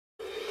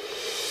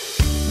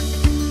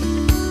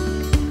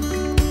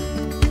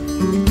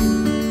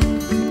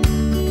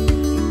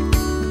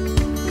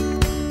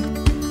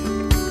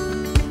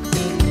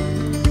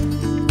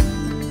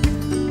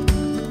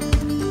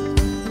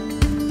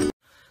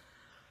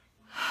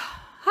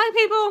Hi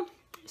people!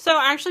 So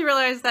I actually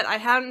realized that I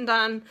hadn't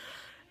done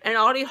an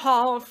Aldi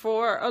haul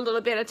for a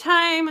little bit of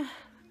time.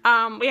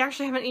 We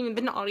actually haven't even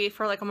been to Aldi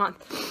for like a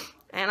month.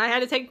 And I had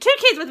to take 2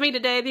 kids with me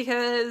today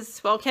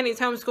because, well, Kenny's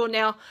homeschooled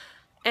now.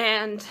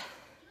 And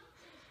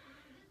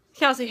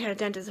Kelsey had a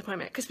dentist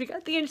appointment because we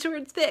got the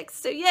insurance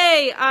fixed. So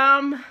yay!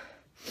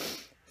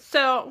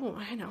 So,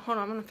 I know, hold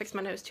on, I'm going to fix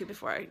my nose too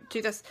before I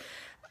do this.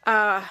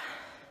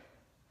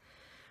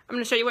 I'm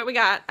going to show you what we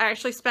got. I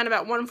actually spent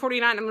about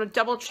 $149. I'm going to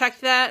double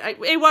check that.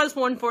 It was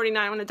 $149.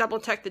 I'm going to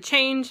double check the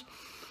change.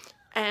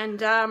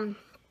 And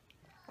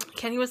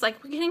Kenny was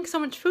like, we're getting so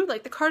much food.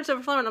 Like, the cart's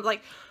overflowing. I'm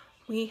like,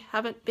 we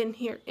haven't been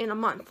here in a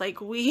month.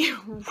 Like, we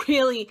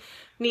really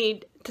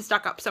need to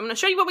stock up. So I'm going to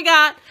show you what we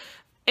got.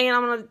 And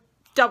I'm going to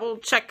double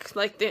check,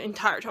 like, the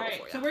entire total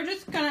for you. So we're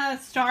just going to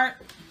start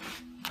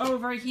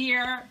over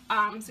here.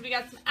 So we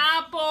got some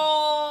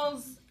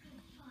apples,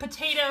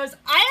 potatoes.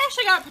 I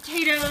actually got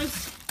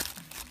potatoes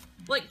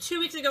like 2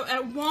 weeks ago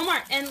at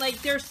Walmart, and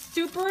like they're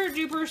super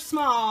duper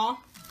small.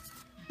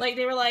 Like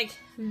they were like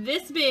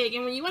this big,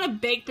 and when you want a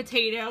baked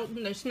potato,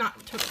 there's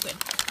not totally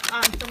good.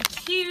 Some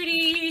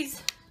cuties.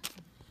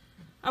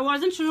 I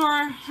wasn't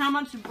sure how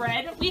much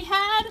bread we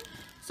had,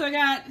 so I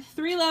got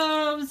 3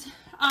 loaves.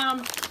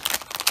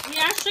 We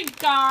actually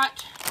got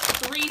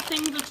 3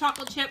 things of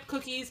chocolate chip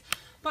cookies,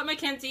 but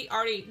Mackenzie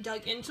already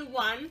dug into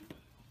one.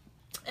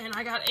 And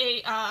I got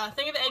a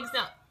thing of eggs.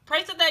 Now,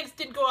 price of the eggs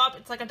did go up.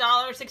 It's like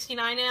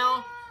 $1.69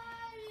 now.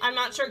 I'm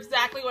not sure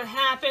exactly what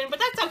happened, but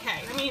that's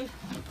okay. I mean,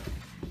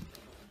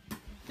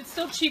 it's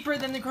still cheaper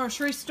than the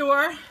grocery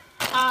store.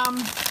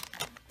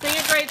 Thing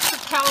of grapes for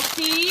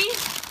Kelsey.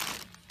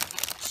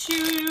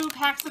 2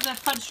 packs of the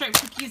fudge stripe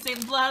cookies. They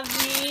love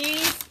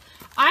these.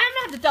 I'm going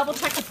to have to double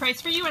check the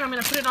price for you, and I'm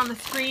going to put it on the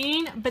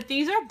screen. But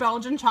these are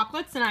Belgian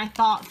chocolates, and I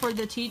thought for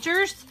the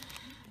teachers,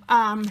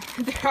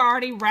 they're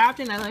already wrapped,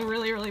 and they're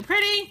really, really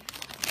pretty.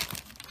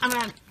 I'm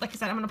going to, like I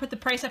said, I'm going to put the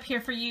price up here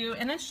for you.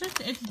 And it's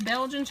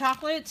Belgian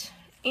chocolate.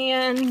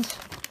 And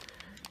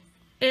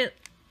I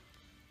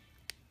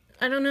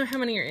don't know how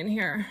many are in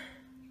here.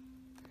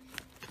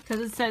 Because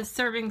it says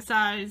serving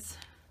size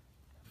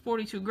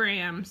 42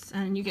 grams.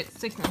 And you get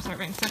 6 more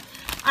servings. So,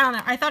 I don't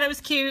know. I thought it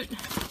was cute.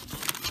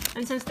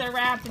 And since they're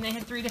wrapped and they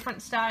had 3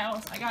 different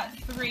styles, I got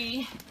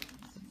 3.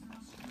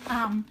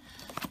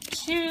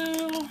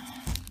 2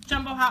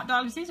 jumbo hot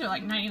dogs. These are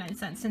like 99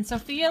 cents. And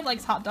Sophia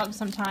likes hot dogs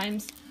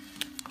sometimes.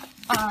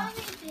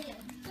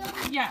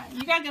 Yeah,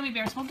 you got gummy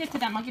bears. We'll get to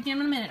them. I'll give you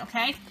them in a minute,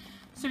 okay?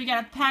 So we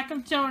got a pack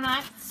of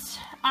donuts.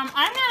 I'm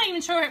not even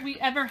sure if we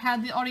ever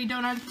had the Aldi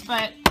donuts,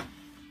 but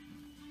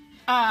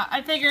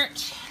I figured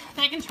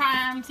they can try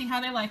them, see how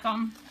they like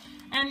them.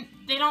 And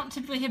they don't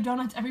typically have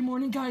donuts every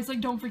morning, guys. Like,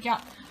 don't freak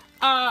out.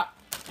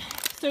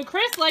 So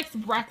Chris likes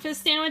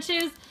breakfast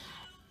sandwiches.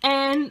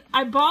 And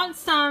I bought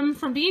some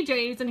from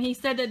BJ's, and he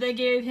said that they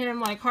gave him,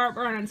 like,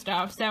 heartburn and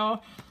stuff. So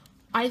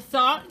I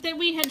thought that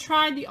we had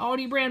tried the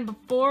Aldi brand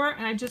before,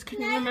 and I just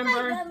couldn't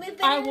remember.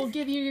 I will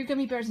give you your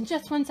gummy bears in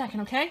just 1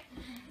 second, okay?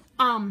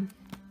 So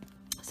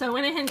I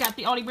went ahead and got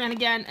the Aldi brand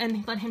again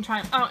and let him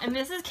try them. Oh, and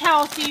this is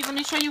Kelsey. Let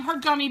me show you her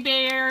gummy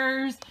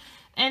bears.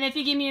 And if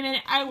you give me a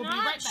minute, I will be right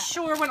back. Not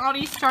sure when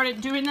Aldi started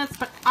doing this,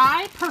 but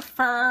I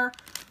prefer,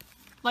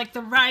 like,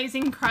 the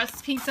rising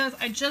crust pizzas.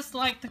 I just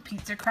like the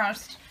pizza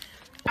crust.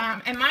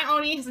 And my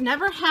Aldi has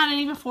never had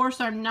any before,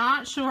 so I'm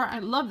not sure. I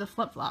love the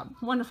flip-flop.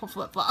 Wonderful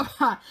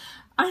flip-flop.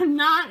 I'm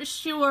not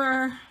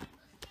sure,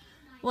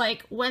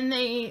 like, when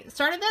they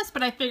started this,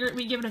 but I figured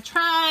we'd give it a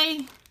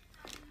try.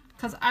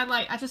 Because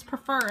I just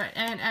prefer it.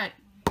 And at,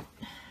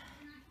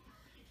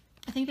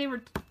 I think they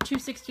were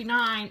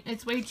 $2.69.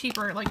 It's way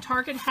cheaper. Like,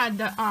 Target had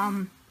the,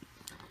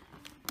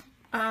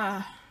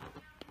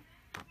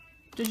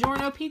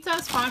 DiGiorno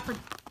pizzas,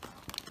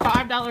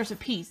 $5 a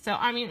piece. So,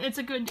 I mean, it's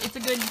a good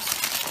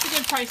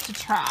price to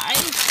try.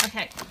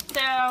 Okay,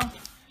 so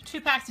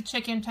 2 packs of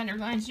chicken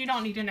tenderloins. You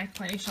don't need an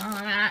explanation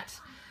on that.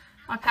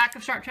 A pack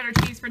of sharp cheddar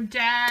cheese for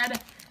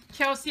Dad.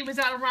 Kelsey was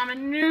out of ramen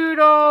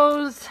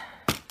noodles.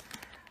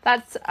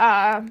 That's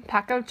a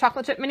pack of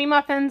chocolate chip mini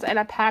muffins and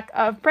a pack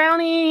of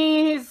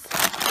brownies.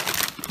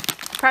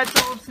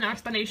 Pretzels, no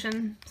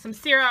explanation. Some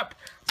syrup.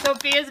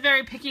 Sophia's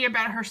very picky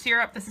about her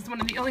syrup. This is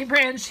one of the only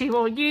brands she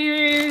will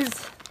use.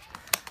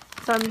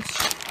 Some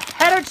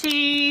cheddar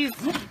cheese.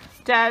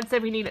 Dad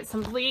said we needed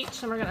some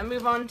bleach, and we're going to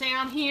move on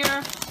down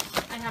here.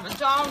 I have a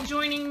dog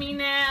joining me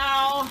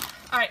now.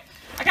 Alright,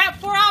 I got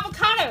 4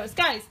 avocados.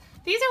 Guys,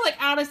 these are like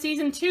out of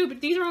season 2,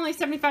 but these are only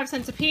 75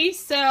 cents a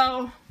piece,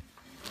 so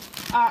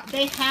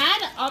they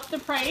had upped the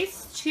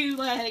price to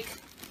like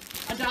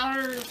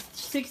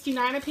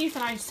 $1.69 a piece,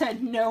 and I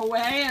said no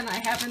way, and I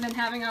haven't been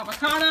having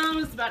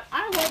avocados, but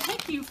I will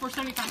take you for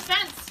 75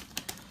 cents.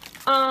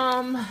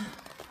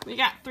 We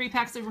got 3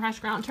 packs of fresh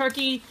ground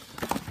turkey.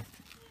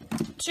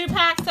 2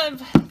 packs of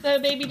the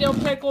baby dill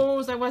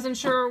pickles. I wasn't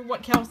sure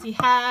what Kelsey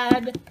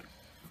had.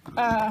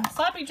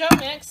 Sloppy Joe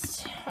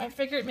mix. I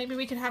figured maybe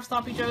we could have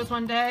Sloppy Joes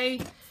one day.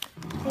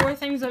 4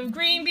 things of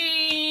green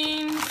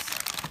beans.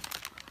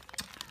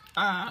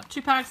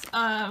 2 packs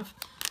of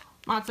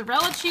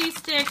mozzarella cheese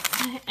sticks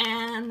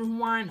and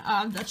one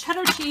of the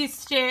cheddar cheese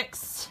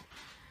sticks.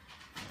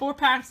 4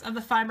 packs of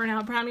the fiber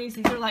now brownies.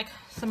 These are like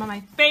some of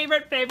my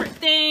favorite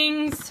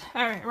things.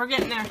 All right, we're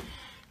getting there.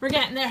 We're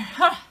getting there.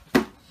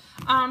 2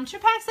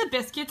 packs of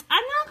biscuits.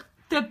 I'm not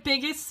the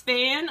biggest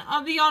fan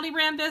of the Aldi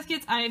brand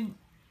biscuits. I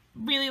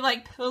really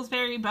like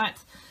Pillsbury, but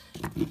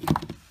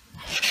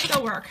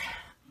they'll work.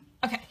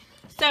 Okay,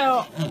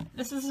 so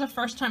this is the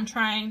first time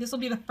trying. This will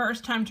be the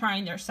first time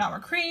trying their sour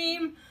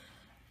cream.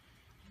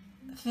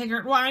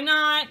 Figured why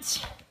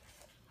not?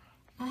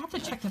 I have to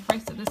check the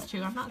price of this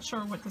too. I'm not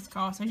sure what this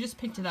costs. I just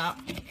picked it up.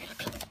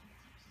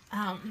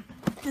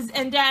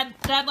 And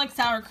Dad likes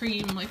sour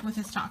cream, like with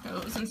his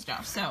tacos and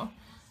stuff. So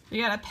we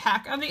got a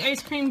pack of the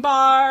ice cream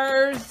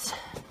bars.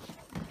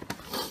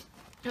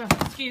 Oh,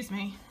 excuse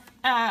me.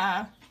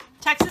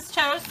 Texas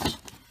toast.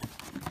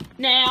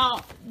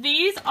 Now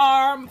these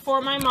are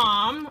for my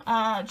mom.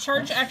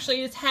 Church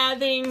actually is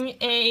having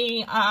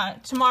a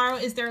tomorrow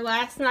is their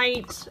last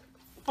night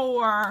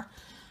for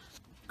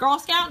Girl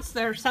Scouts.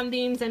 They're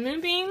sunbeams and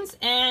moonbeams,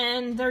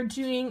 and they're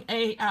doing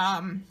a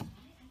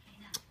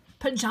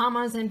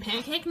pajamas and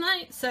pancake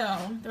night. So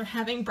they're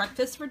having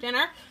breakfast for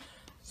dinner.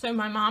 So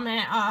my mom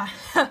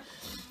and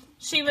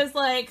she was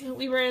like,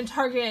 we were in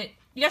Target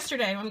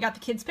yesterday when we got the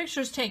kids'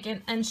 pictures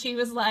taken, and she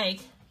was like,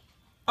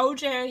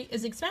 OJ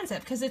is expensive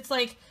because it's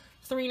like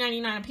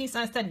 $3.99 a piece.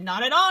 And I said,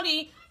 not at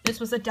Aldi.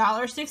 This was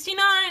 $1.69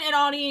 at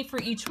Aldi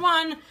for each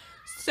one.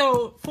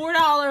 So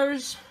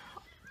 $4,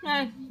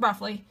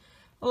 roughly.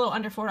 A little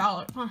under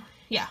 $4.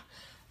 Yeah.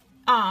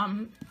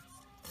 So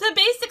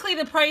basically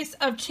the price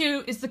of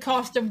 2 is the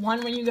cost of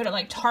 1 when you go to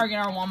like Target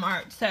or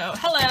Walmart. So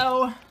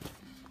hello.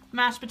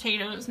 Mashed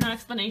potatoes, no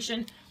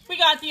explanation. We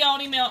got the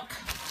Aldi milk.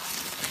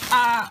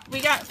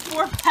 We got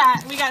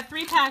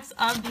 3 packs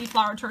of the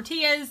flour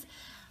tortillas.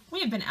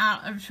 We have been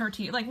out of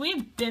tortillas. Like,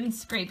 we've been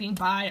scraping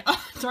by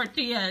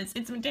tortillas.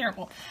 It's been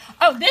terrible.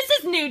 Oh, this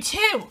is new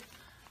too.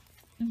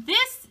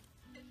 This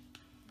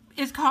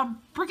is called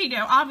brookie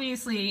dough.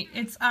 Obviously,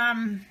 it's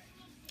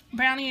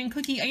brownie and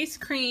cookie ice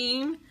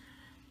cream.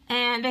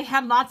 And they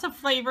had lots of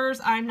flavors.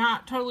 I'm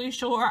not totally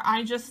sure.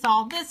 I just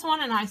saw this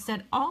one and I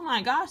said, oh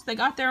my gosh, they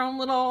got their own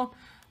little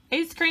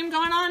ice cream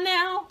going on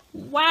now.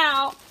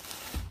 Wow.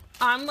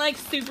 I'm like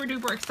super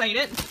duper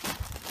excited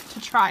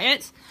to try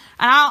it.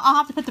 And I'll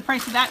have to put the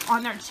price of that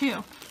on there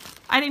too.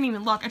 I didn't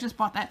even look. I just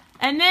bought that.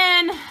 And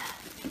then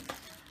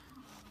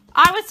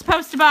I was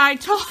supposed to buy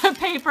toilet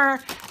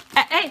paper.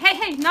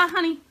 Hey, not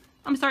honey.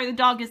 I'm sorry, the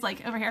dog is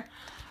like over here.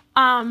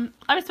 I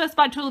was supposed to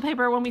buy toilet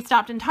paper when we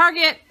stopped in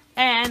Target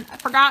and I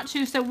forgot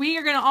to. So we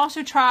are going to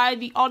also try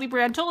the Aldi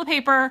brand toilet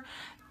paper.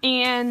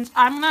 And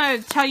I'm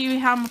going to tell you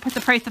how I'm going to put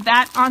the price of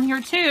that on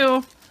here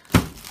too.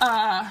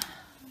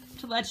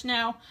 To let you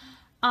know.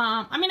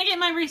 I'm going to get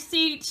my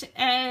receipt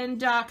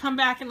and come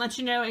back and let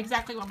you know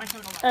exactly what my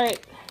total is.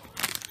 Alright,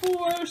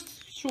 for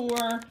sure.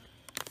 I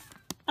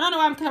don't know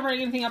why I'm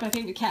covering anything up. I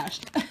think we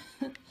cashed.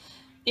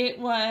 It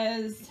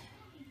was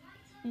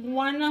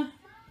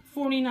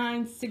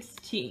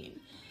 $149.16.